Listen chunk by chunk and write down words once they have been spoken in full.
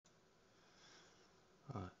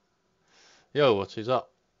Yo, what is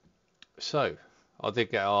up? So, I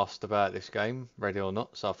did get asked about this game, ready or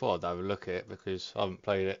not, so I thought I'd have a look at it because I haven't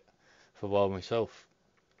played it for a while myself,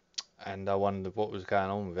 and I wondered what was going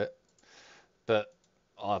on with it. But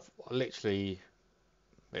I've literally,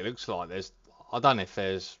 it looks like I don't know if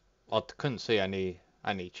I couldn't see any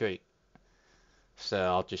cheat,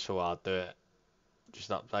 so I just thought I'd do it, just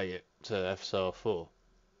update it to FSR 4.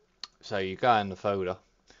 So you go in the folder,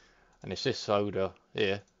 and it's this folder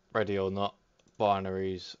here, ready or not,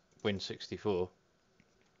 binaries Win64,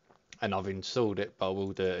 and I've installed it, but I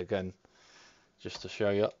will do it again just to show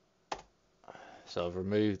you. So I've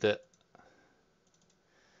removed it.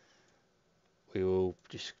 We will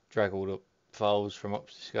just drag all the files from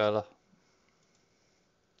OptiScaler,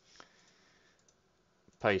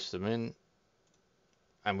 paste them in,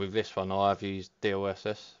 and with this one I've used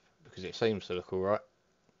DLSS because it seems to look alright.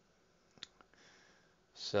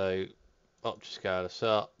 So OptiScaler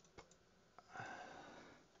setup,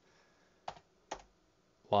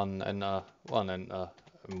 one enter,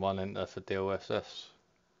 and one enter for DLSS.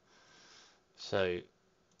 So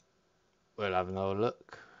we'll have another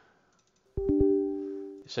look.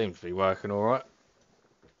 It seems to be working alright.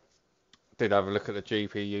 Did have a look at the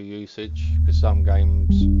GPU usage because some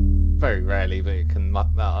games, very rarely, but it can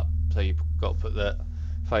muck that up. So you've got to put the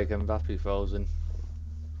fake Mbappe files in.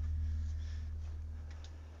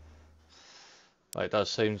 But it does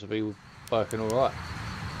seem to be working alright.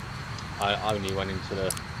 I only went into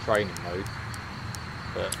the training mode,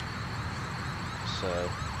 but so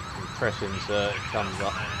press insert, it comes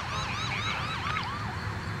up.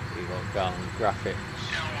 You've got to go on graphics,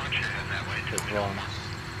 advanced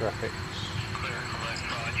graphics,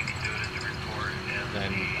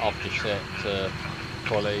 then I've just set to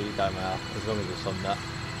quality, don't matter, as long as it's on that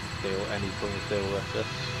any form of DLSS.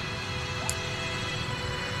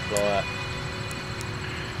 Right,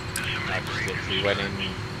 I just literally went in to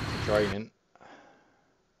training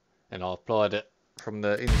and I applied it from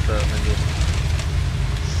the insert menu.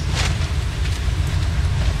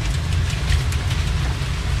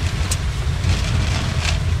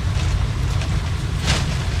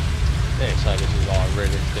 Yeah, so this is like a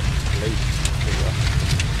realistic police figure.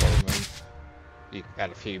 You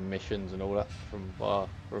had a few missions and all that from what I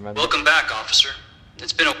remember. Welcome back, officer.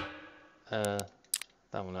 It's been a...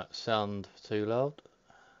 Don't want that sound too loud.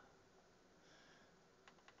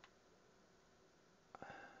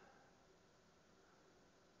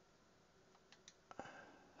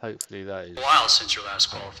 Hopefully that is... a while since your last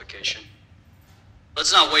qualification.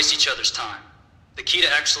 Let's not waste each other's time. The key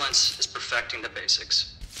to excellence is perfecting the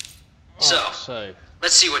basics. So,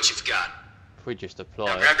 let's see what you've got. If we just apply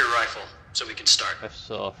now grab your rifle so we can start.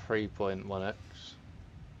 FSR 3.1x.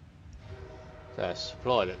 So I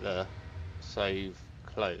supplied it there. Save,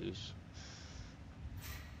 close.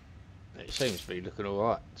 It seems to be looking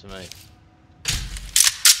alright to me.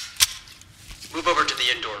 Move over to the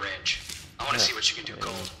indoor range. I want to see what you can do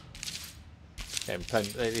cold.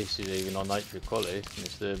 This is even on nature quality and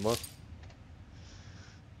it's doing well.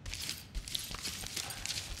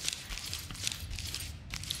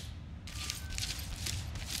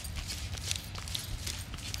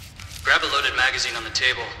 Grab a loaded magazine on the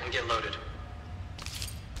table and get loaded.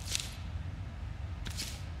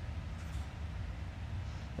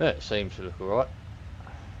 Yeah, it seems to look alright.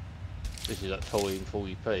 This is at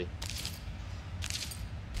 1440p.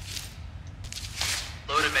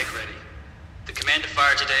 Load and make ready. The command to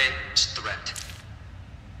fire today is threat.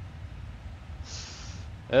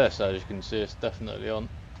 Yeah, so as you can see it's definitely on.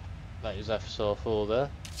 That is FSR 4 there.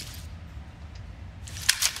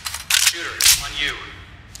 Shooter, on you.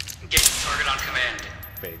 Engage the target on command.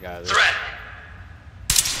 Big guy there. Threat!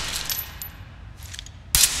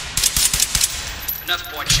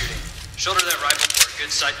 Enough point shooting. Shoulder that rifle for a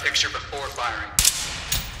good sight picture before firing.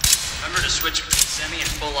 Remember to switch between semi and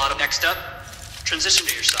full auto. Next up, transition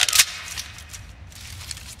to your sidearm.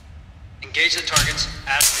 Engage the targets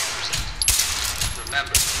as they present.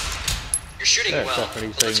 Remember, you're shooting well,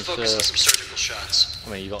 but let's focus on some surgical shots.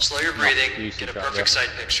 I mean, you got slow your breathing, get a perfect sight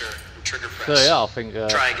picture, and trigger press. So yeah, I think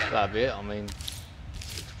try again. that'd be it. I mean,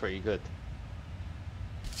 it's pretty good.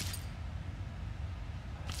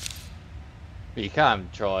 But you can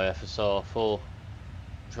try FSR 4,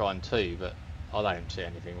 try and 2, but I don't see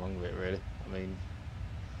anything wrong with it really. I mean,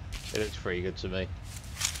 it looks pretty good to me.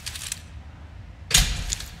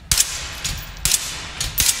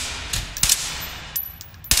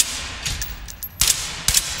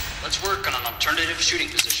 Let's work on an alternative shooting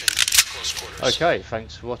position in close quarters. Okay,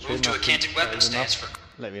 thanks for watching. Move to a canted weapon stance for...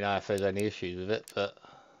 Let me know if there's any issues with it, but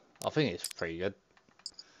I think it's pretty good.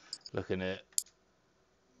 Looking at it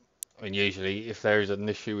I mean, usually if there is an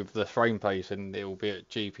issue with the frame pacing, it will be at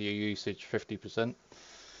GPU usage 50%.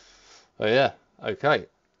 So yeah, okay.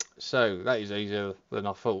 So that is easier than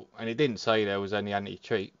I thought. And it didn't say there was any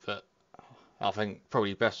anti-cheat, but I think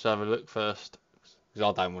probably best to have a look first, because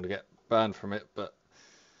I don't want to get banned from it. But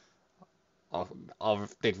I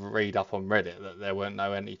did read up on Reddit that there weren't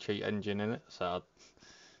no anti-cheat engine in it. So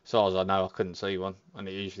as far as I know, I couldn't see one. And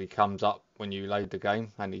it usually comes up when you load the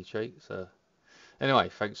game, anti-cheat. So anyway,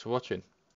 thanks for watching.